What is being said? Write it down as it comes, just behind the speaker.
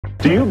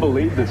Do you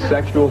believe that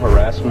sexual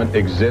harassment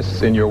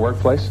exists in your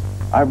workplace?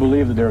 I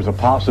believe that there's a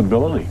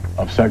possibility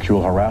of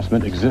sexual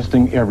harassment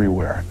existing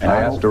everywhere. And I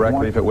asked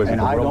directly if it was in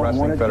the World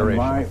Wrestling Federation.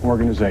 I don't want it in my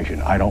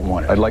organization. I don't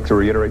want it. I'd like to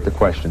reiterate the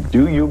question.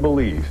 Do you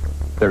believe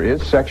there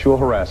is sexual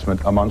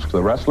harassment amongst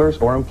the wrestlers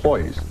or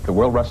employees of the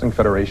World Wrestling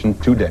Federation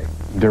today?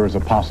 There is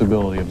a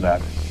possibility of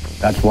that.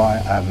 That's why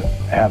I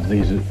have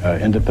these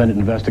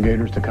independent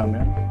investigators to come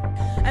in.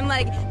 I'm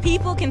like,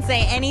 people can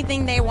say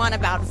anything they want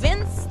about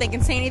Vince, they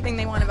can say anything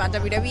they want about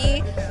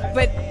WWE,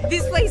 but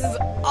this place is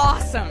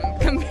awesome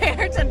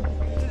compared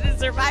to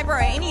Survivor or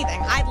anything.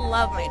 I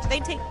love my, they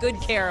take good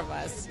care of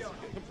us.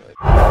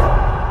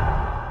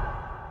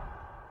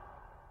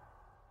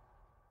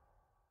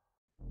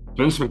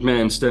 Vince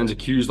McMahon stands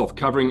accused of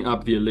covering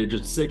up the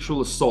alleged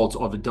sexual assault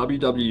of a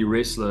WWE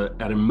wrestler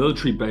at a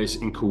military base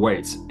in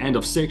Kuwait and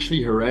of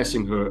sexually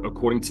harassing her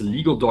according to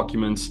legal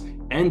documents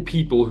and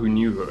people who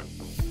knew her.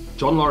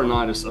 John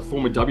Laurinaitis, a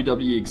former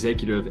WWE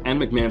executive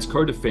and McMahon's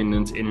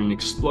co-defendant in an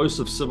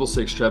explosive civil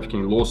sex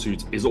trafficking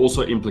lawsuit, is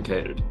also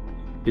implicated.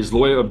 His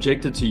lawyer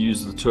objected to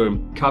use the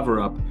term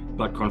cover-up,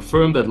 but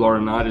confirmed that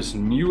Laurinaitis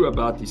knew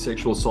about the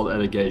sexual assault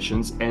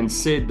allegations and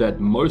said that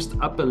most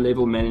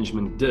upper-level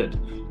management did,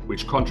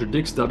 which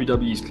contradicts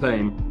WWE's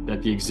claim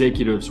that the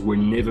executives were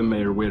never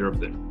made aware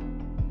of them.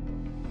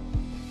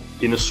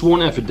 In a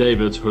sworn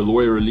affidavit her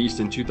lawyer released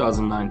in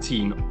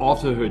 2019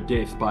 after her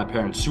death by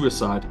apparent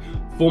suicide,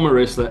 former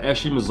wrestler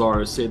Ashley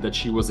Massaro said that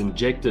she was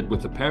injected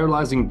with a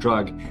paralyzing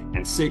drug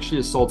and sexually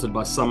assaulted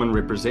by someone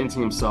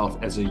representing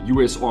himself as a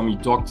US Army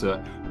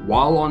doctor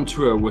while on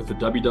tour with the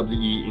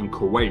WWE in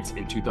Kuwait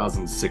in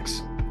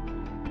 2006.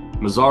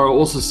 Massaro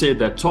also said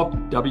that top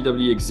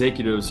WWE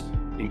executives,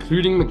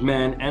 including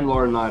McMahon and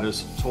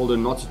Laurinaitis, told her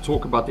not to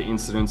talk about the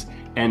incident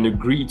and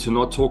agreed to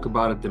not talk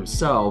about it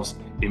themselves,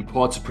 in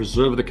part to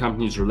preserve the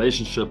company's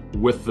relationship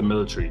with the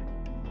military.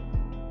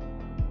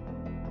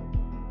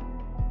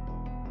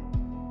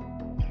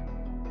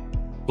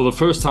 For the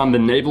first time, the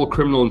Naval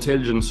Criminal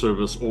Intelligence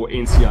Service, or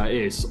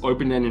NCIS,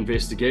 opened an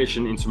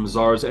investigation into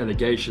Massaro's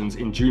allegations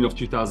in June of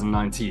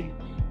 2019.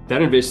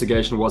 That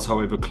investigation was,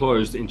 however,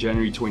 closed in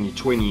January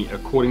 2020,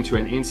 according to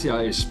an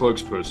NCIS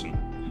spokesperson.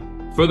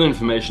 Further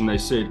information, they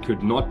said,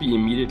 could not be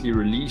immediately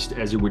released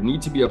as it would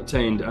need to be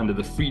obtained under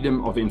the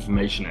Freedom of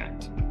Information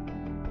Act.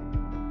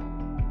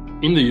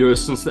 In the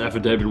years since the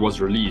affidavit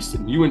was released,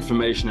 new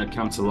information had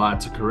come to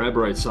light to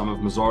corroborate some of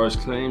Massaro's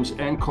claims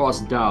and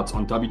cast doubt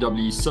on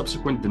WWE's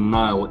subsequent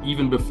denial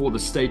even before the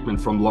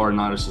statement from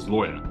Laurinaitis'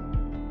 lawyer.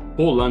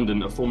 Paul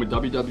London, a former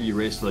WWE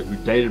wrestler who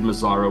dated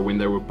Massaro when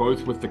they were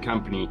both with the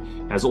company,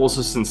 has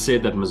also since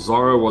said that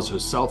Massaro was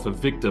herself a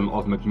victim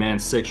of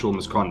McMahon's sexual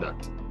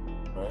misconduct.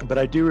 But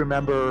I do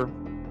remember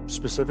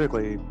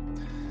specifically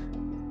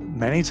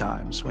many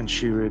times when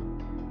she would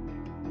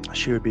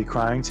be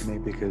crying to me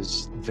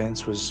because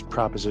Vince was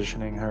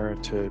propositioning her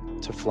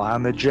to fly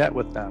on the jet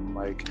with them.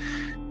 Like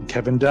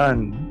Kevin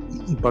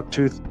Dunn,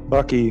 Bucktooth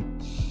Bucky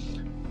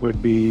would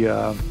be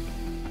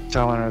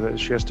telling her that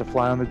she has to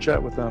fly on the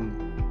jet with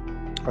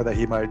him, or that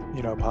he might,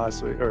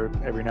 possibly, or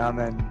every now and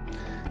then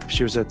if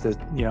she was at the,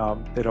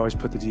 they'd always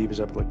put the divas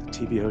up at like the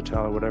TV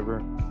hotel or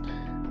whatever.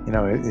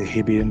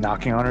 He'd be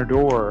knocking on her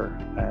door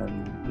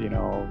and,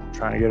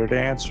 trying to get her to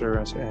answer.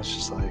 And it's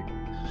just like,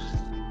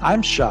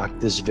 I'm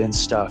shocked this Vince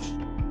stuff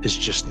is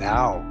just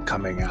now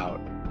coming out.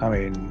 I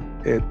mean,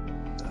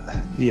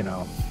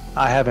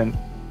 I haven't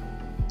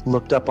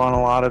looked up on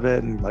a lot of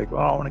it and like,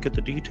 I want to get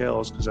the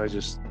details because I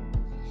just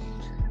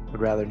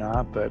would rather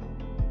not, but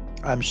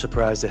I'm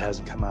surprised it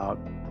hasn't come out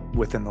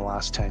within the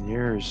last 10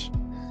 years.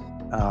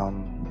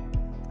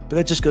 But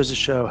that just goes to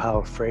show how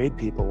afraid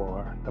people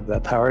are of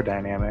that power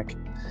dynamic,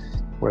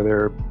 where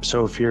they're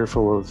so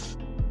fearful of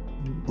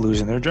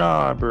losing their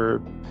job,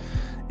 or,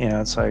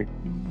 it's like,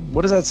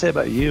 what does that say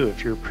about you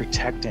if you're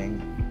protecting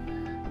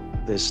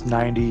this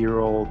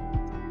 90-year-old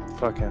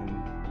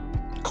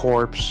fucking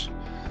corpse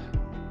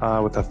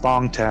with a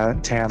thong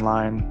tan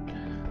line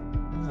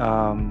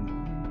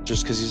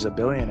just because he's a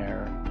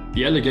billionaire?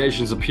 The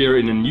allegations appear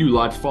in a new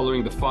light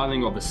following the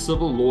filing of a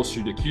civil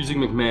lawsuit accusing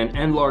McMahon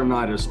and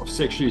Laurinaitis of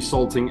sexually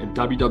assaulting a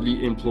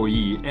WWE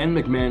employee and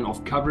McMahon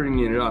of covering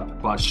it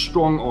up by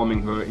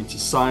strong-arming her into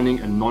signing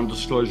a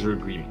non-disclosure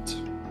agreement.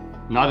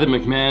 Neither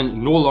McMahon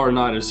nor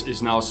Laurinaitis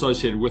is now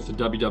associated with the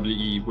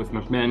WWE, with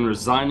McMahon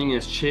resigning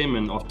as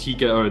chairman of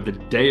TKO the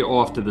day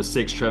after the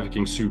sex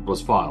trafficking suit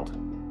was filed.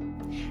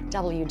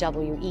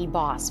 WWE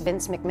boss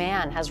Vince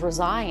McMahon has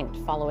resigned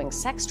following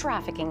sex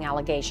trafficking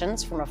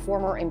allegations from a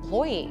former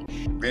employee.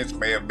 Vince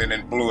may have been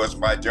influenced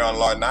by John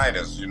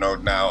Laurinaitis,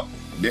 now,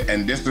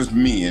 and this is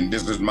me and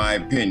this is my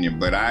opinion,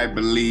 but I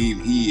believe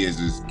he is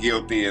as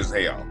guilty as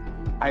hell.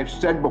 I've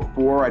said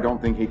before, I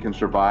don't think he can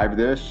survive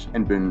this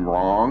and been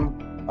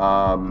wrong.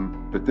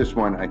 But this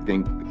one, I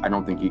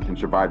don't think he can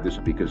survive this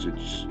because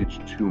it's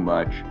too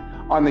much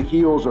on the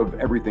heels of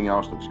everything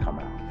else that's come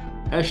out.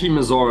 Ashley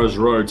Massaro's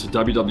road to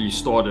WWE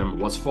stardom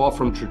was far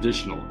from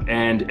traditional,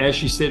 and as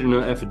she said in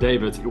her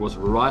affidavit, it was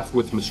rife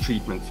with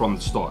mistreatment from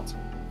the start.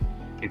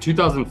 In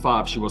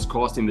 2005, she was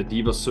cast in the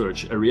Diva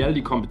Search, a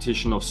reality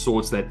competition of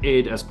sorts that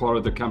aired as part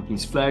of the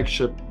company's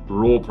flagship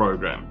Raw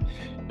program.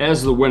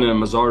 As the winner,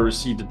 Massaro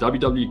received a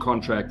WWE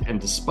contract,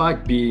 and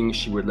despite being,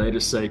 she would later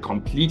say,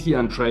 completely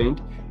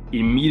untrained,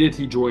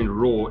 immediately joined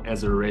Raw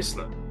as a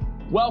wrestler.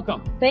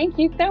 Welcome. Thank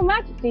you so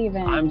much,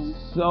 Steven. I'm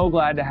so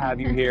glad to have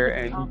you here,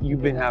 and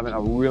you've been having a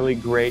really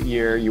great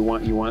year. You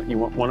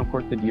won, of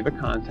course, the Diva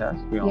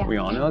contest. We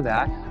all know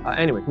that.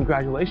 Anyway,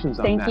 congratulations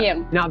on that. Thank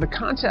you. Now, the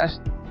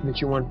contest that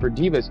you won for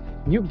Divas,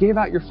 you gave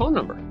out your phone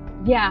number.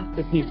 Yeah.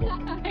 To people.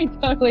 I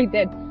totally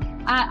did.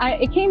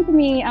 It came to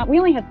me. We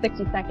only had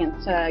 60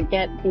 seconds to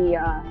get the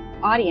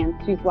audience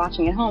who's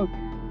watching at home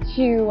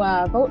to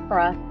vote for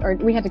us, or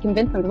we had to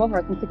convince them to vote for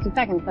us in 60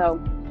 seconds. So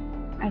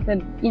I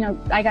said,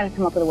 I got to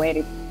come up with a way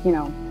to,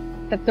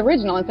 that's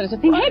original instead of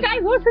just saying, hey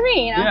guys, vote for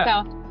me,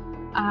 Yeah. So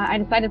I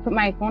decided to put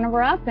my phone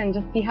number up and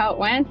just see how it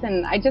went.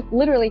 And I just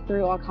literally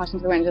threw all caution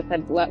to the wind and just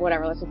said,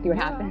 whatever, let's just see what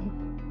happens.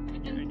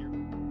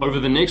 Over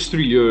the next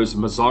 3 years,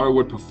 Massaro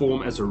would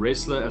perform as a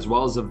wrestler as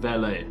well as a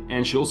valet,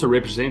 and she also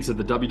represented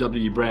the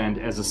WWE brand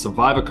as a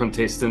Survivor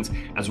contestant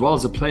as well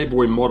as a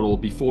Playboy model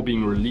before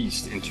being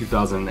released in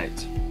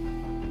 2008.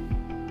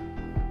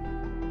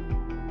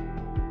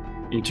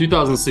 In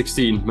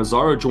 2016,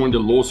 Massaro joined a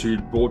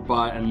lawsuit brought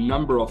by a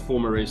number of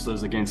former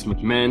wrestlers against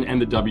McMahon and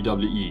the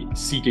WWE,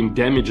 seeking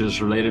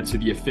damages related to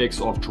the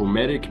effects of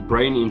traumatic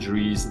brain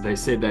injuries they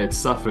said they had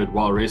suffered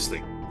while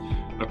wrestling.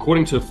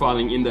 According to a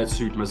filing in that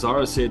suit,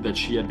 Massaro said that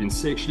she had been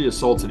sexually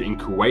assaulted in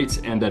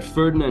Kuwait and that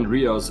Ferdinand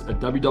Rios, a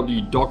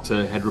WWE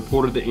doctor, had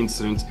reported the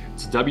incident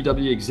to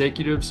WWE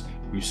executives,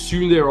 who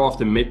soon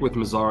thereafter met with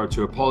Massaro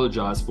to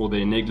apologize for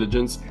their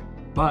negligence,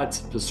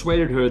 but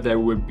persuaded her that it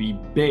would be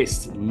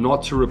best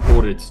not to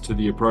report it to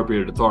the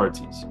appropriate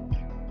authorities.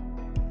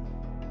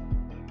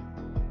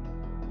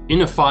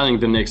 In a filing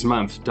the next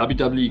month,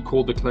 WWE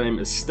called the claim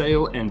a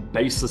stale and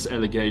baseless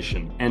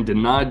allegation and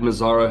denied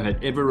Massaro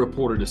had ever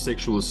reported a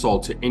sexual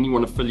assault to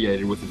anyone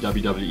affiliated with the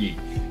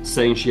WWE,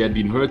 saying she had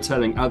been heard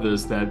telling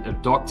others that a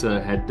doctor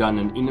had done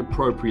an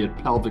inappropriate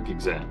pelvic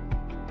exam.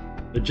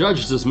 The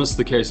judge dismissed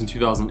the case in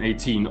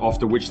 2018,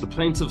 after which the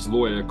plaintiff's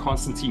lawyer,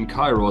 Konstantin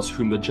Kairos,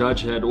 whom the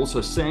judge had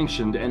also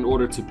sanctioned and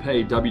ordered to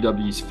pay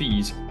WWE's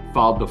fees,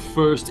 filed the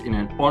first in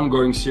an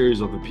ongoing series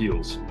of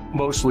appeals.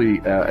 Mostly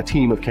a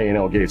team of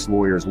K&L Gates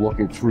lawyers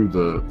looking through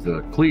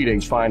the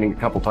pleadings, finding a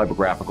couple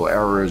typographical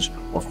errors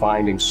or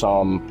finding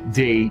some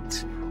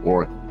date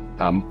or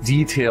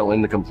detail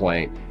in the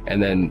complaint,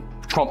 and then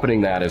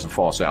trumpeting that as a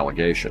false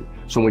allegation.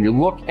 So when you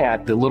look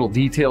at the little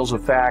details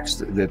of facts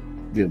that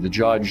the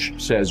judge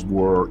says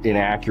were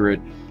inaccurate,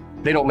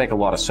 they don't make a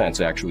lot of sense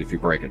actually if you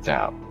break it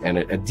down. And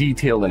a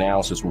detailed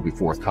analysis will be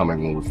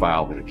forthcoming when we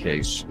file the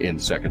case in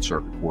the Second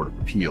Circuit Court of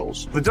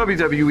Appeals. The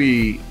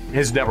WWE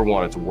has never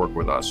wanted to work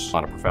with us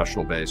on a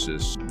professional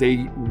basis.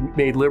 They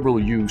made liberal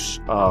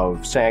use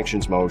of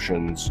sanctions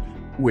motions,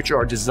 which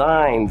are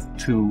designed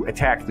to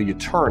attack the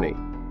attorney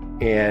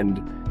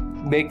and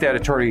make that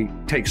attorney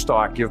take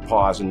stock, give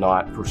pause, and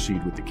not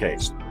proceed with the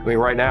case. I mean,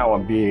 right now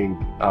I'm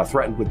being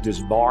threatened with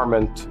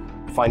disbarment,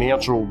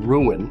 financial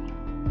ruin,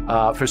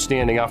 for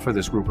standing up for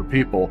this group of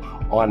people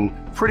on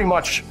pretty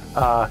much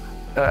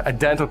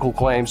identical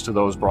claims to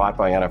those brought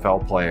by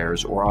NFL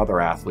players or other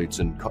athletes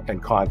in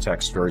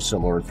contexts very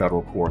similar in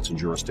federal courts and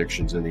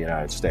jurisdictions in the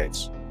United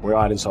States. We're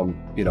not in some,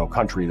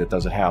 country that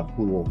doesn't have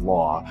rule of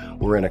law.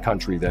 We're in a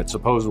country that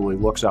supposedly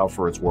looks out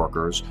for its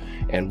workers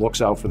and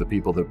looks out for the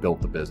people that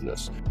built the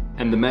business.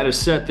 And the matter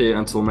sat there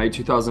until May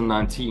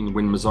 2019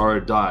 when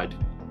Massaro died.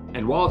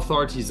 And while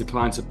authorities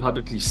declined to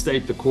publicly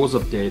state the cause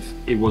of death,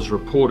 it was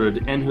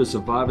reported, and her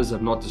survivors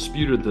have not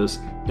disputed this,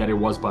 that it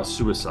was by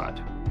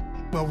suicide.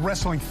 Well,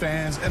 wrestling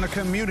fans and a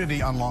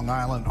community on Long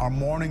Island are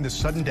mourning the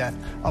sudden death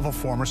of a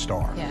former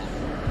star. Yeah.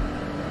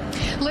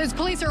 Liz,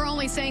 police are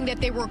only saying that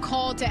they were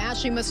called to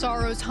Ashley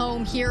Massaro's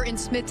home here in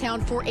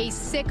Smithtown for a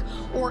sick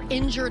or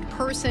injured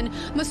person.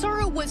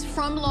 Massaro was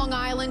from Long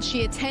Island.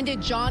 She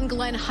attended John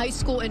Glenn High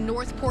School in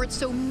Northport,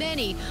 so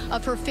many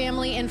of her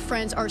family and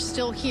friends are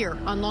still here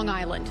on Long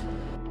Island.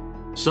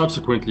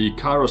 Subsequently,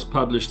 Kairos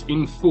published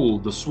in full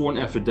the sworn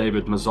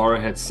affidavit Massaro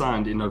had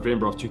signed in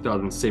November of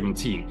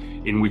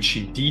 2017, in which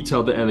she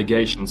detailed the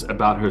allegations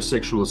about her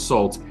sexual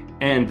assault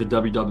and the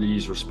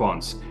WWE's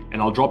response,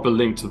 and I'll drop a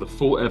link to the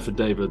full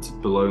affidavit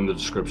below in the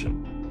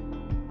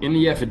description. In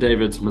the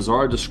affidavit,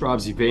 Massaro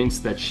describes events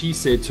that she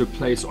said took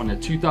place on a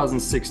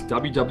 2006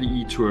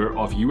 WWE tour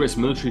of US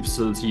military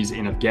facilities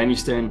in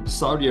Afghanistan,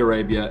 Saudi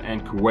Arabia,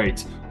 and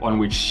Kuwait, on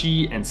which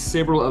she and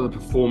several other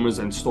performers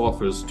and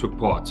staffers took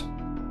part.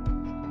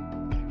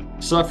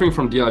 Suffering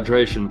from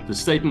dehydration, the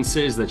statement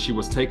says that she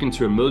was taken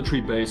to a military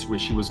base where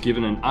she was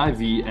given an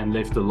IV and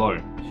left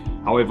alone.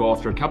 However,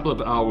 after a couple of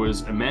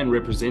hours, a man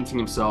representing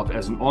himself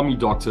as an army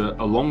doctor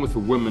along with a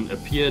woman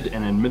appeared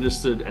and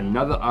administered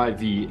another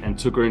IV and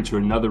took her into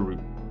another room.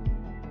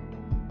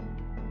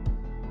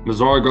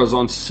 Massaro goes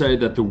on to say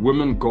that the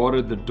woman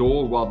guarded the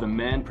door while the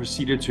man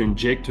proceeded to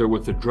inject her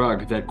with a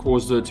drug that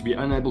caused her to be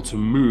unable to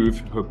move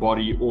her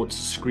body or to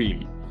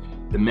scream.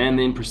 The man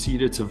then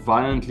proceeded to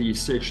violently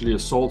sexually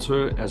assault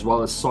her as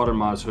well as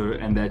sodomize her,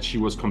 and that she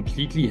was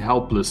completely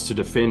helpless to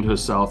defend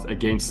herself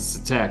against this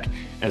attack,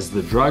 as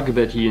the drug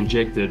that he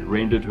injected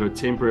rendered her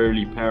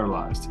temporarily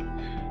paralyzed.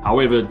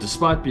 However,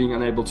 despite being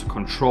unable to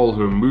control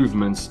her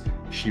movements,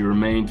 she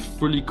remained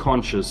fully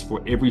conscious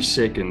for every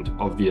second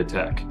of the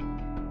attack.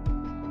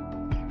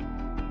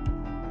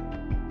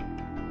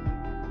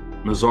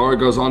 Massaro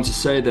goes on to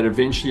say that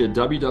eventually a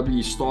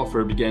WWE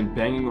staffer began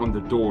banging on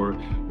the door,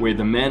 where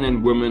the man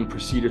and woman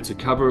proceeded to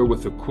cover her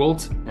with a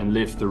quilt and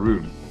left the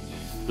room.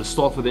 The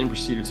staffer then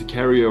proceeded to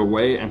carry her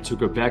away and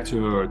took her back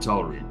to her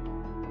hotel room.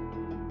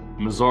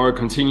 Massaro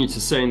continued to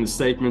say in the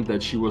statement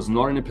that she was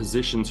not in a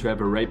position to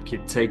have a rape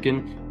kit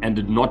taken and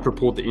did not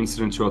report the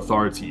incident to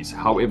authorities.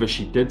 However,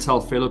 she did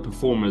tell fellow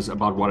performers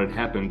about what had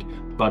happened,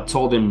 but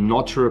told them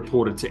not to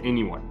report it to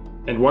anyone.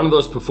 And one of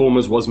those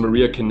performers was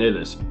Maria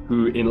Kanellis,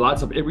 who, in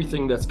light of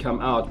everything that's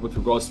come out with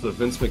regards to the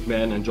Vince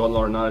McMahon and John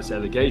Laurinaitis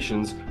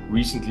allegations,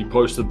 recently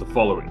posted the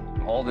following.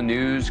 All the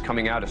news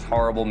coming out is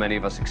horrible. Many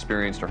of us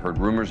experienced or heard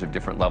rumors of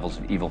different levels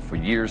of evil for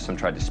years. Some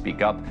tried to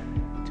speak up,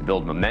 to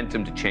build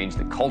momentum, to change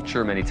the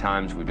culture. Many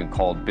times we've been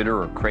called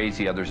bitter or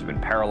crazy. Others have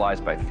been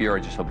paralyzed by fear. I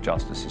just hope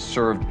justice is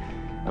served,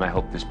 and I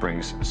hope this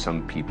brings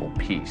some people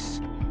peace.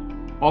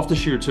 After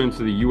she returned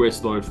to the US,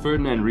 though,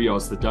 Ferdinand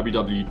Rios, the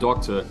WWE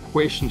doctor,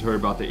 questioned her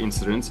about the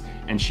incident,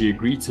 and she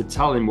agreed to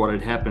tell him what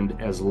had happened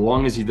as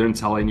long as he didn't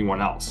tell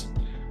anyone else.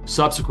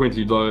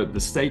 Subsequently, though, the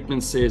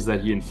statement says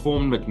that he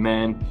informed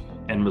McMahon,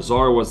 and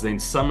Massaro was then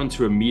summoned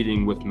to a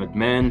meeting with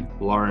McMahon,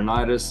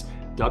 Laurinaitis,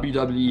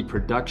 WWE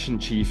production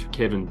chief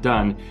Kevin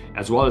Dunn,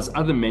 as well as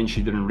other men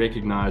she didn't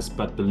recognize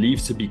but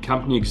believed to be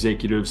company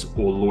executives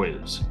or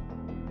lawyers.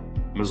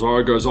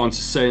 Massaro goes on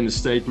to say in the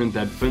statement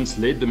that Vince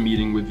led the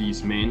meeting with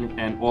these men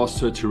and asked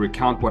her to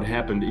recount what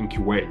happened in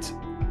Kuwait.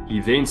 He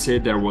then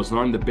said that it was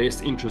not in the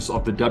best interest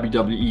of the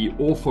WWE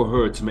or for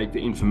her to make the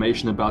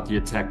information about the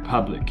attack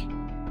public.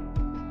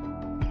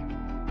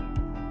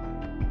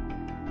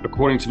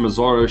 According to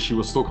Massaro, she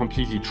was still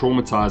completely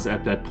traumatized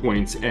at that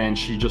point, and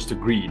she just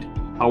agreed.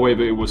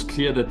 However, it was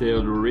clear that there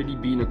had already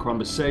been a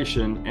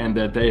conversation and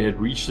that they had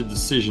reached a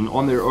decision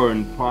on their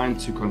own prior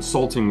to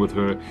consulting with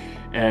her,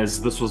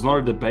 as this was not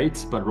a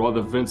debate, but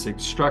rather Vince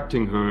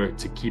instructing her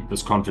to keep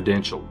this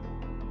confidential.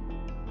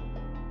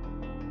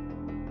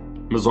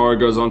 Massaro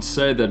goes on to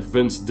say that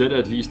Vince did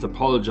at least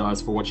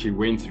apologize for what she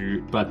went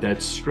through, but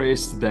that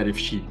stressed that if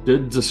she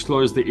did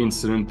disclose the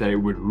incident, that it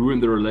would ruin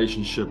the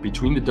relationship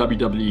between the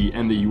WWE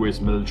and the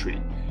US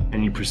military.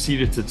 And he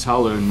proceeded to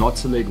tell her not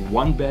to let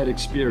one bad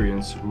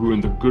experience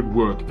ruin the good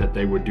work that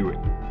they were doing.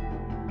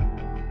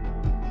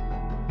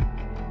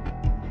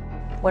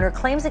 When her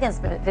claims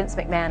against Vince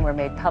McMahon were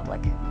made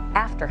public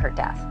after her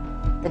death,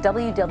 the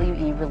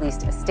WWE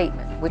released a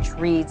statement which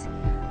reads,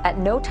 "At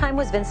no time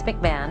was Vince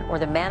McMahon or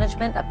the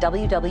management of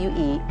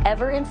WWE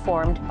ever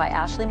informed by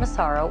Ashley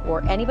Massaro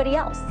or anybody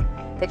else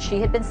that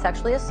she had been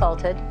sexually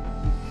assaulted,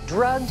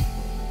 drugged,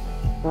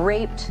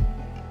 raped,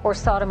 or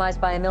sodomized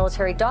by a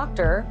military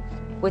doctor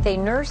with a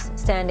nurse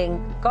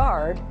standing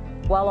guard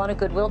while on a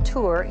goodwill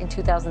tour in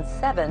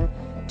 2007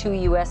 to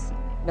U.S.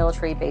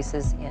 military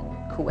bases in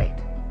Kuwait."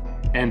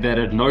 And that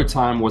at no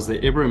time was there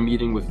ever a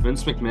meeting with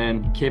Vince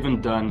McMahon, Kevin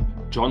Dunn,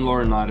 John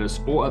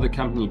Laurinaitis, or other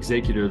company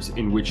executives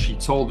in which she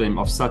told them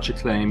of such a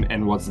claim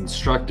and was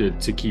instructed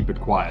to keep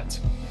it quiet.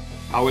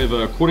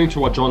 However, according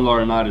to what John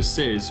Laurinaitis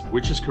says,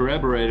 which is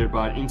corroborated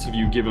by an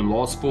interview given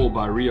last fall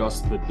by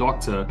Rios the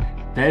doctor,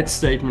 that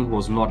statement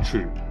was not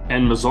true.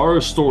 And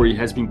Massaro's story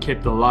has been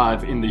kept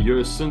alive in the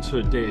years since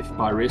her death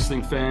by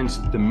wrestling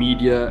fans, the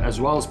media, as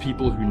well as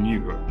people who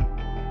knew her.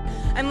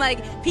 I'm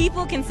like,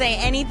 people can say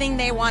anything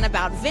they want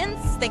about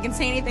Vince, they can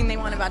say anything they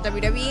want about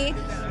WWE,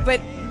 but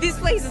this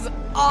place is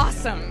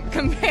awesome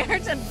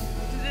compared to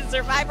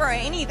Survivor or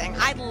anything.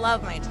 I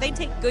love they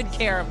take good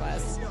care of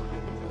us.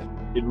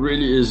 It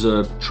really is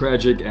a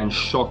tragic and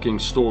shocking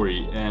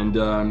story, and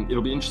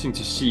it'll be interesting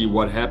to see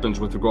what happens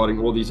with regarding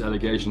all these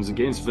allegations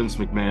against Vince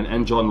McMahon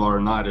and John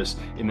Laurinaitis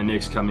in the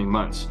next coming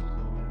months.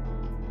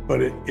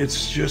 But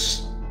it's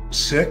just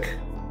sick,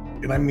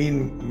 and I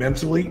mean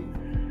mentally,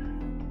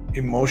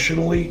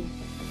 emotionally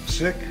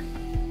sick,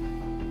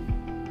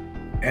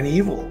 and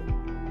evil.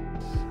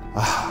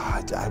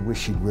 I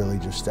wish he'd really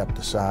just stepped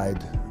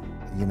aside.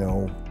 You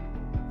know,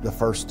 the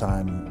first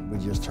time we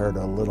just heard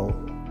a little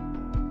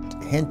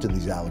hint of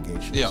these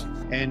allegations. Yeah.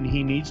 And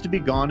he needs to be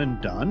gone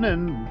and done,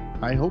 and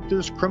I hope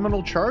there's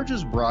criminal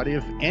charges brought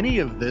if any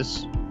of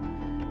this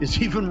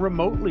is even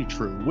remotely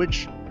true,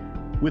 which,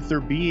 with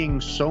there being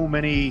so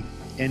many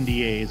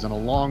NDAs and a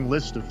long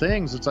list of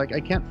things, it's like I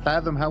can't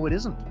fathom how it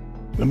isn't.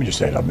 Let me just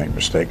say I've made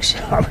mistakes,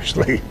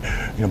 obviously,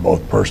 you know,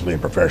 both personally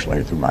and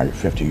professionally through my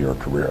 50-year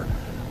career.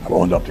 I've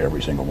owned up to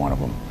every single one of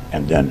them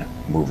and then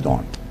moved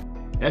on.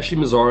 Ashley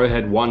Massaro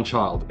had one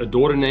child, a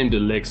daughter named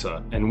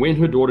Alexa, and when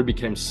her daughter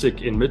became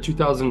sick in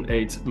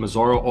mid-2008,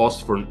 Massaro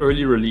asked for an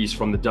early release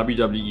from the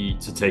WWE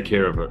to take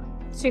care of her.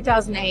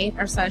 2008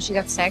 or so, she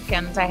got sick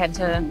and I had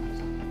to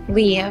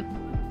leave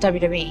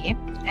WWE.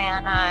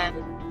 And,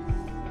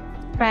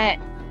 but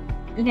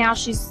now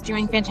she's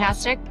doing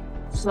fantastic.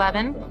 She's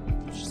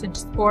 11. She's into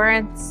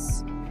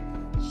sports.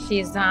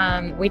 She's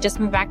we just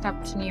moved back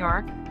up to New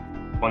York.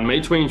 On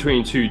May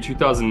 2022,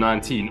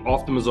 2019,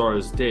 after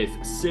Massaro's death,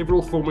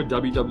 several former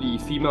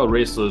WWE female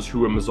wrestlers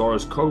who were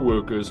Massaro's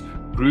co-workers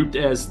grouped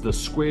as the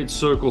Squared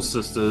Circle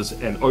Sisters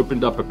and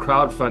opened up a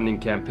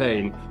crowdfunding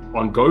campaign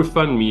on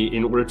GoFundMe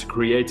in order to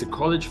create a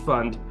college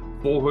fund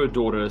for her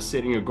daughter,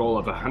 setting a goal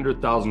of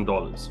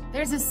 $100,000.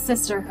 There's a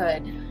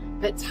sisterhood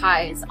that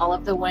ties all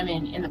of the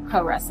women in the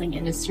pro wrestling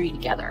industry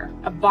together,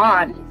 a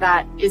bond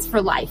that is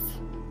for life.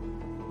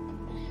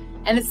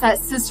 And it's that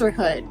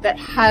sisterhood that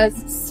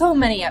has so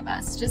many of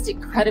us just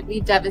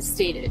incredibly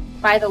devastated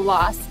by the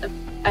loss of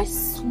a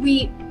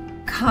sweet,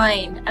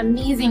 kind,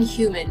 amazing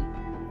human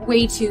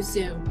way too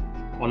soon.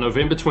 On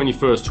November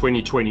 21st,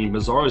 2020,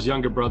 Massaro's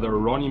younger brother,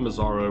 Ronnie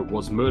Massaro,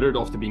 was murdered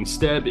after being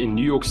stabbed in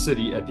New York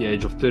City at the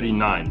age of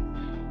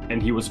 39,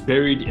 and he was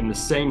buried in the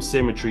same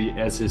cemetery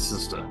as his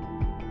sister.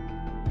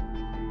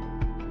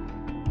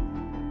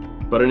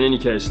 But in any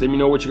case, let me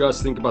know what you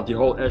guys think about the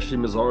whole Ashley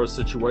Massaro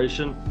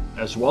situation,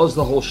 as well as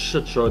the whole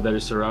shit show that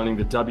is surrounding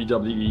the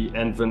WWE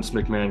and Vince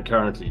McMahon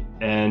currently.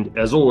 And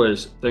as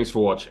always, thanks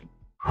for watching.